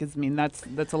 because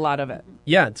that's a lot of it.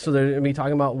 Yeah, so they're going to be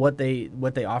talking about what they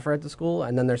offer at the school,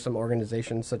 and then there's some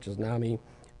organizations such as NAMI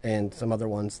and some other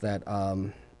ones that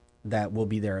that will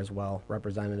be there as well,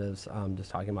 representatives, just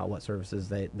talking about what services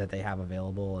that they have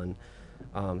available, and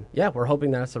we're hoping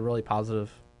that it's a really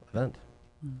positive event.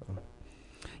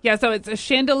 Yeah, so it's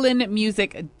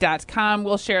chandalinmusic.com.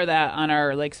 We'll share that on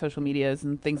our social medias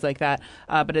and things like that.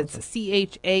 But it's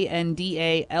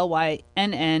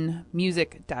CHANDALYNN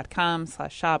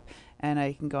music.com/shop. And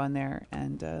you can go on there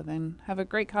and then have a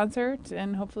great concert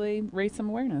and hopefully raise some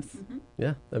awareness. Mm-hmm.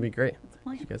 Yeah, that'd be great.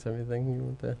 Do you guys have anything you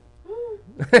want to?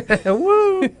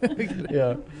 Woo!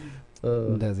 Yeah.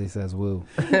 Desi says woo.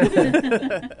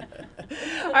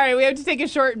 All right, we have to take a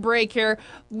short break here.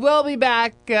 We'll be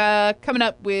back. Coming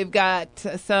up, we've got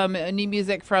some new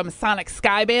music from Sonic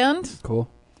Sky Band. Cool.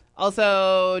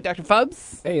 Also, Dr.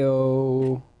 Fubbs.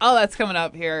 Heyo. All that's coming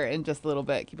up here in just a little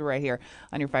bit. Keep it right here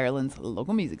on your Firelands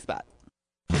local music spot.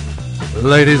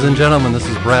 Ladies and gentlemen, this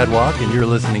is Brad Walk, and you're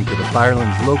listening to the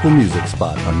Firelands Local Music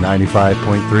Spot on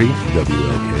 95.3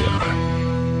 WLKR.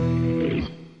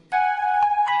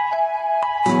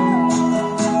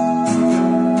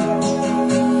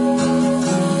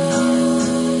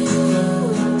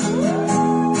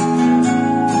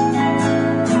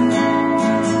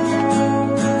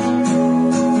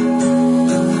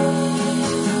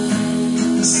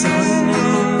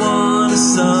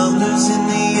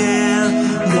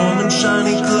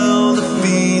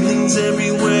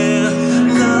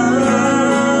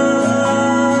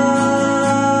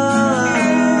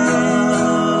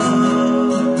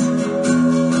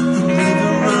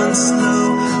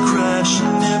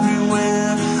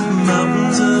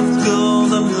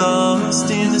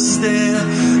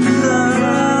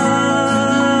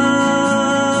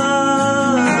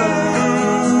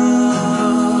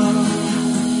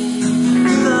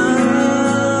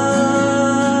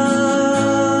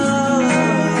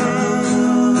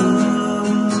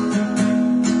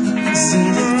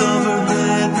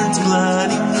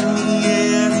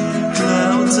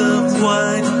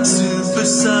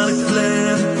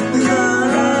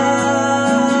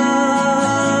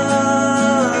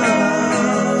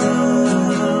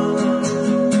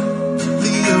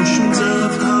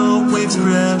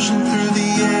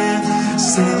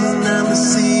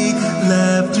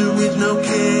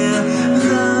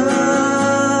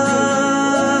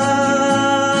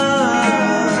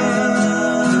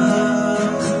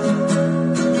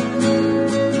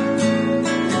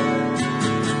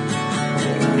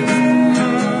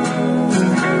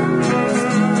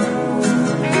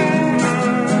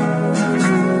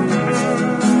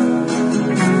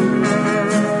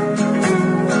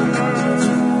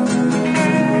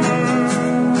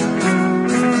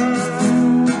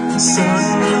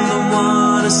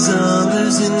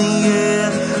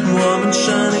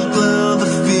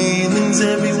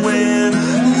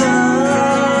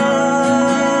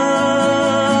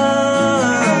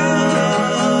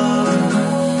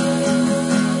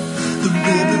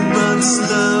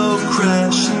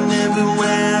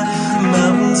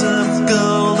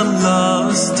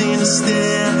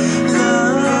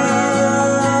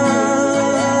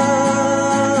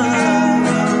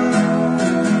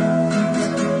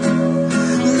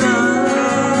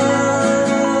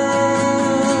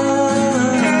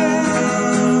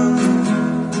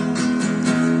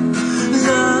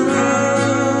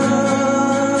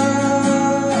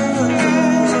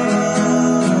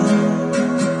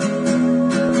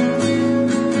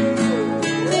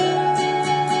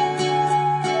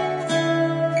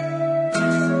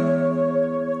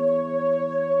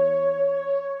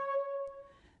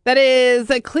 That is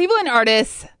a Cleveland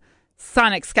artist,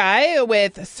 Sonic Sky,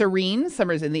 with Serene,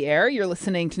 Summer's in the Air. You're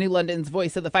listening to New London's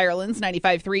Voice of the Firelands,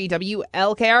 95.3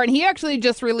 WLKR. And he actually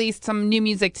just released some new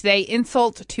music today,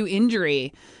 Insult to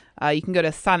Injury. You can go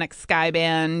to Sonic Sky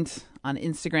Band on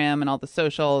Instagram and all the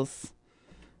socials.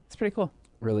 It's pretty cool.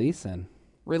 Releasing.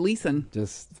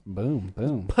 Just boom,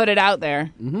 boom. Put it out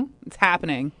there. Mm-hmm. It's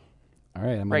happening. All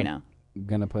right. I'm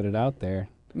going to put it out there.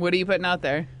 What are you putting out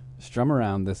there? Strum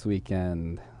Around this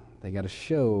weekend. They got a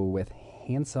show with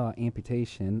Handsaw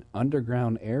Amputation,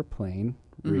 Underground Airplane,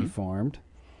 Reformed.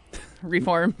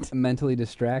 Mentally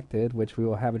Distracted, which we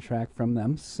will have a track from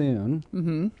them soon.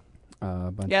 Mm-hmm.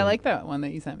 I like that one that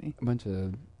you sent me. A bunch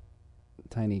of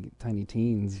tiny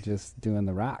teens just doing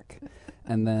the rock.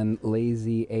 And then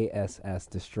Lazy ASS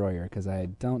Destroyer, because I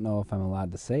don't know if I'm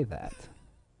allowed to say that.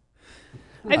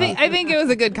 I think it was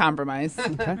a good compromise.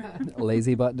 Okay.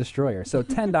 Lazy Butt Destroyer. So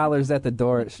 $10 at the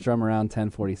door at Strum Around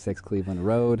 1046 Cleveland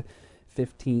Road.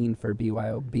 $15 for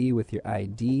BYOB with your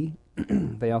ID.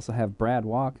 They also have Brad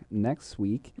Walk next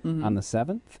week on the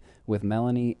 7th with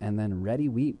Melanie, and then Reedy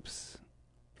Weeps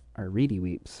are back. Reedy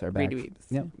Weeps.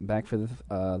 Yep, back for the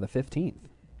 15th.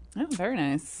 Oh, very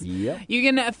nice. Yep. You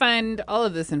can find all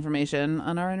of this information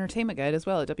on our entertainment guide as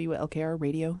well at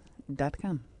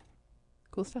WLKRradio.com.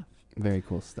 Cool stuff. Very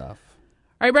cool stuff.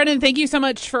 All right, Brennan, thank you so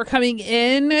much for coming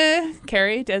in.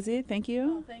 Carrie, Desi, thank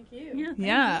you. Oh, thank you.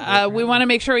 Yeah, we want to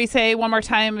make sure we say one more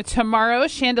time tomorrow,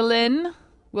 Chanda Lynn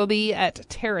will be at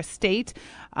Terra State.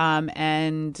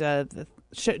 And the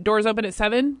doors open at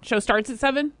 7. Show starts at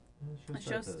 7?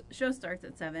 Show starts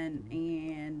at 7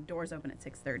 and doors open at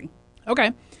 6:30.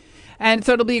 Okay. And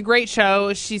so it'll be a great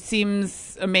show. She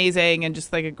seems amazing and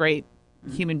just like a great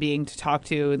human being to talk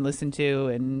to and listen to.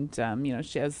 And,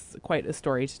 she has quite a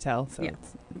story to tell. So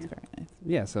it's very nice.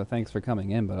 Yeah, so thanks for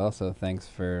coming in, but also thanks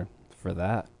for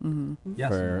that. Mm-hmm. Yes.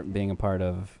 For being a part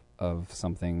of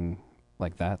something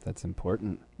like that that's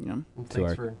important. Yeah. Well,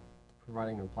 thanks for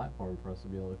providing a platform for us to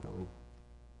be able to come and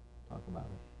talk about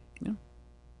it. Yeah.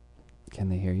 Can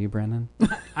they hear you, Brennan?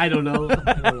 I don't know.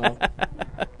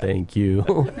 Thank you.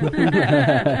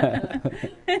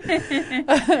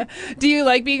 Do you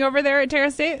like being over there at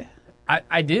Terra State?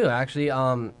 I do actually.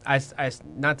 I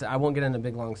won't get into a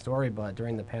big long story, but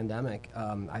during the pandemic,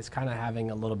 I was kind of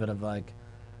having a little bit of like,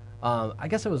 I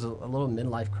guess it was a little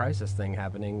midlife crisis thing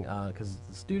happening because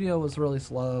the studio was really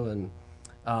slow,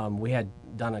 and we had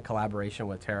done a collaboration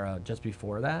with Terra just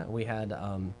before that. We had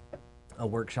a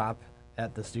workshop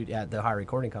at the studio at the High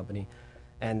Recording Company,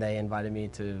 and they invited me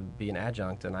to be an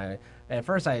adjunct. And at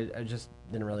first I just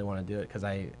didn't really want to do it because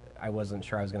I wasn't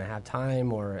sure I was going to have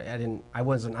time, or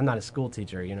I'm not a school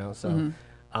teacher, so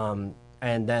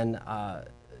and then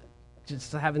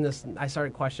just having this, I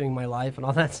started questioning my life and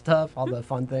all that stuff, all the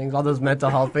fun things, all those mental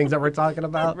health things that we're talking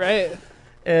about. Right.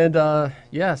 And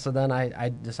so then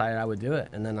I decided I would do it,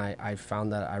 and then I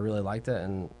found that I really liked it,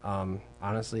 and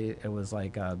honestly it was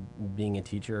like being a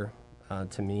teacher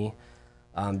to me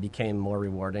became more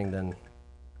rewarding than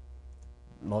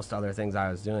most other things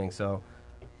I was doing. So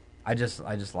I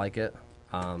just like it,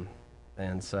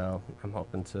 and so I'm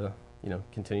hoping to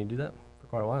continue to do that for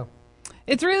quite a while.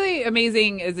 It's really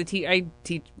amazing as a I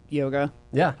teach yoga,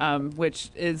 which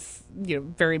is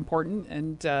very important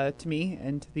and to me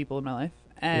and to people in my life,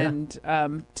 and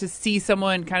to see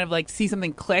someone kind of like see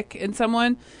something click in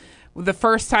someone the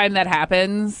first time that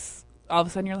happens, all of a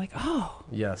sudden you're like, oh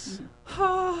yes,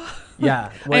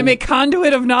 yeah, I'm a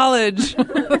conduit of knowledge.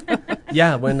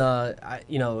 Yeah, when I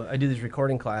do these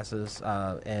recording classes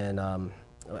and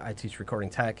I teach recording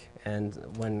tech, and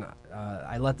when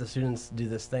I let the students do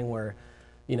this thing where,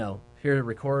 here to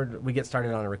record, we get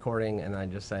started on a recording, and I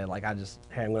just say hey,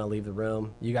 I'm going to leave the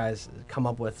room. You guys come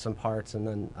up with some parts, and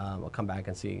then I'll come back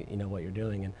and see what you're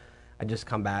doing. And I just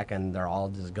come back, and they're all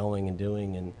just going and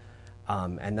doing,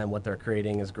 and then what they're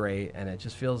creating is great, and it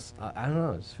just feels I don't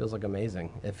know, it just feels like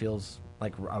amazing. It feels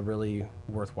like a really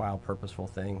worthwhile, purposeful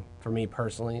thing for me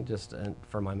personally, just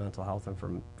for my mental health and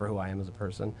for who I am as a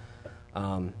person.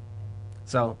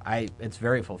 So it's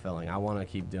very fulfilling. I want to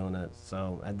keep doing it.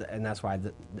 So and that's why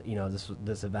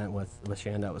this event with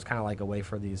Chanda, it was kind of like a way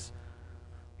for these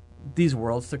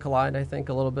worlds to collide. I think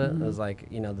a little bit. Mm-hmm. It was like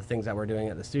the things that we're doing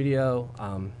at the studio.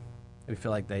 We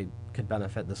feel like they could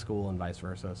benefit the school and vice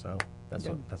versa. So that's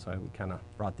why we kind of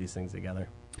brought these things together.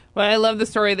 Well, I love the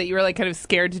story that you were like kind of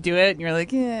scared to do it, and you're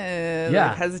like,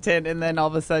 like hesitant, and then all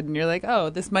of a sudden you're like, oh,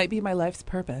 this might be my life's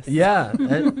purpose. Yeah.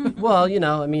 Well, you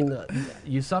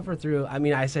suffer through.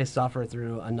 I say suffer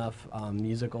through enough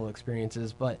musical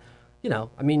experiences, but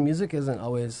music isn't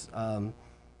always,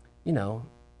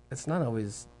 it's not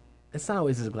always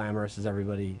as glamorous as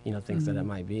everybody thinks that it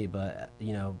might be. But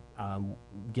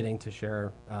getting to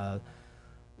share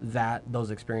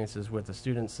those experiences with the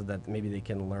students so that maybe they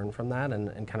can learn from that and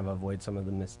kind of avoid some of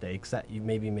the mistakes that you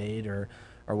maybe made or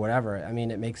whatever.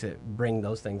 It makes it bring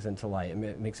those things into light.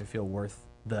 It makes it feel worth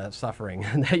the suffering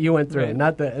that you went through. Right.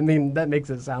 Not that, that makes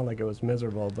it sound like it was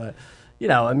miserable, but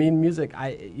music,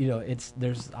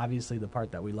 there's obviously the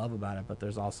part that we love about it, but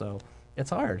there's also,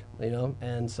 it's hard,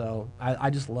 and so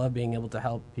I just love being able to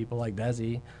help people like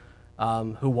Desi,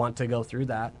 who want to go through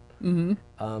that.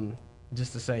 Mm-hmm.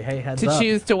 Just to say, hey, heads up. To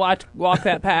choose to walk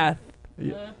that path.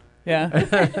 Yeah. Yeah,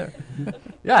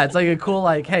 it's like a cool,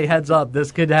 hey, heads up,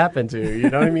 this could happen to you. You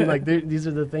know what I mean? Like, these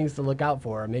are the things to look out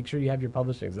for. Make sure you have your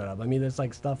publishing set up. There's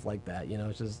stuff like that.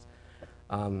 It's just,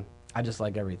 I just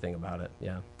like everything about it.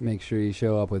 Yeah. Make sure you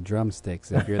show up with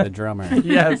drumsticks if you're the drummer.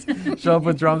 Yes, show up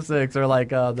with drumsticks or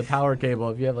the power cable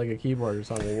if you have a keyboard or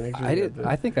something. Make sure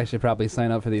I think I should probably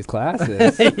sign up for these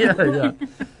classes. Yeah.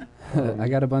 I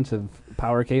got a bunch of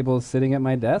power cables sitting at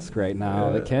my desk right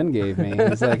now that Ken gave me.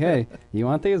 He's like, hey, you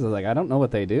want these? I was like, I don't know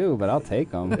what they do, but I'll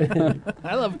take them.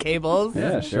 I love cables.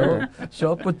 Yeah, sure.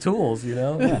 Show up with tools,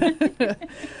 Yeah.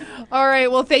 All right.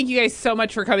 Well, thank you guys so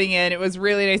much for coming in. It was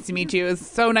really nice to meet you. It was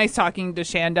so nice talking to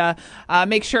Chanda.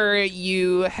 Make sure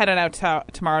you head on out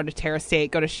tomorrow to Terra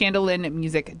State. Go to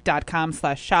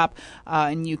chandalynmusic.com/shop,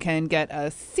 and you can get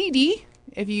a CD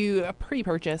if you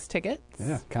pre-purchase tickets.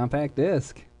 Yeah, compact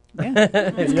disc. Yeah.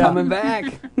 It's coming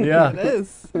back. Yeah. It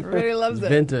is. Everybody loves it.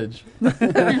 Vintage.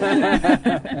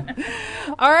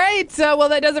 All right. Well,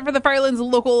 that does it for the Firelands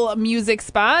local music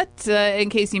spot. In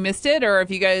case you missed it, or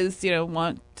if you guys,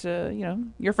 want,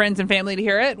 your friends and family to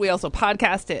hear it, we also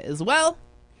podcast it as well.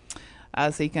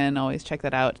 So you can always check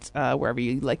that out wherever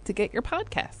you like to get your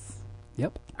podcasts.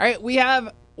 Yep. All right. We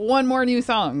have one more new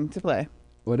song to play.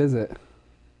 What is it?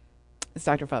 It's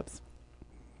Dr. Fubbs.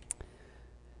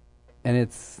 And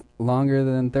it's longer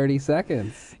than 30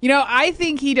 seconds. I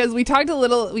think he does. We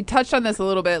touched on this a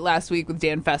little bit last week with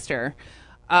Dan Fester.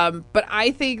 But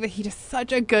I think that he does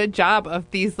such a good job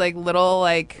of these like little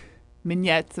like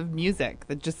vignettes of music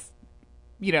that just,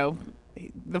 you know,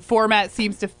 the format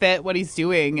seems to fit what he's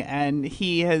doing, and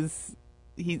he's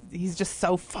just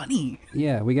so funny.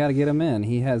 Yeah, we got to get him in.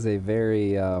 He has a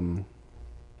very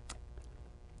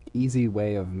easy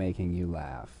way of making you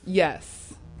laugh.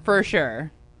 Yes, for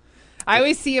sure. I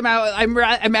always see him out.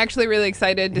 I'm actually really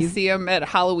excited to see him at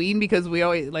Halloween because we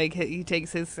always like he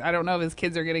takes his. I don't know if his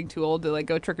kids are getting too old to like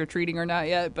go trick or treating or not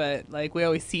yet, but like we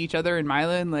always see each other in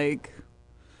Milan. Like,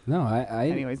 no, I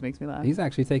anyways makes me laugh. He's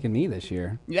actually taking me this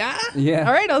year. Yeah. Yeah.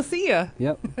 All right, I'll see you.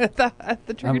 Yep. at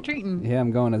the trick or treating. Yeah,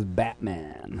 I'm going as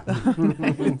Batman.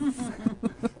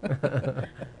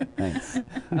 Thanks.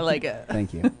 I like it.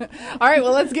 Thank you. All right,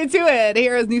 well, let's get to it.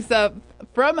 Here is new stuff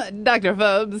from Dr.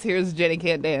 Fubbs. Here's Jenny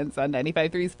Can't Dance on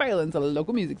 95.3's Firelands, a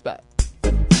local music spot.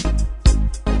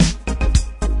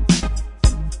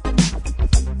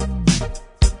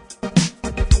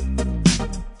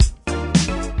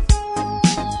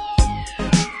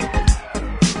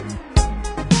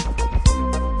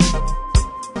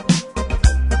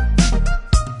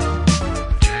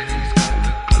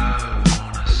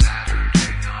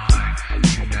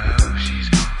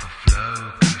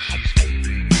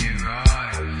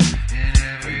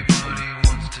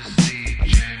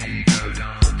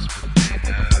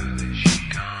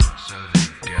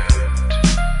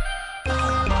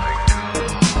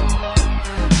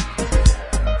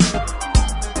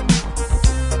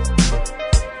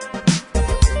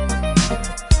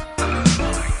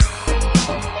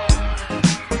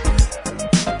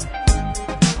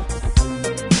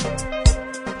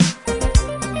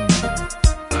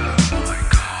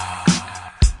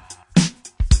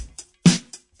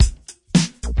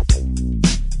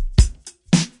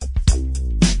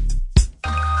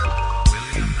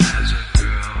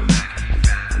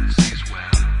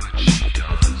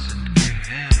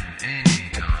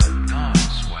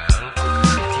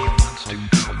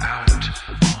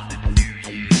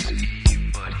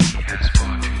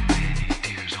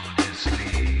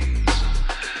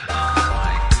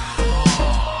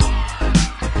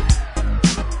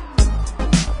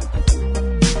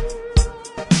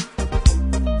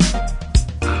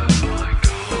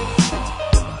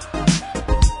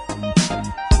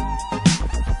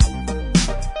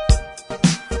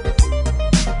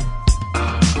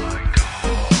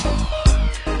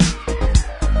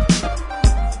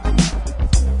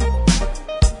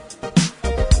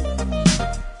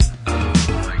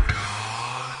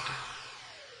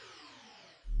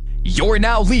 You're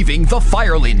now leaving the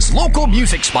Firelands local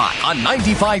music spot on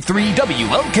 95.3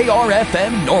 WLKR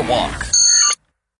FM Norwalk.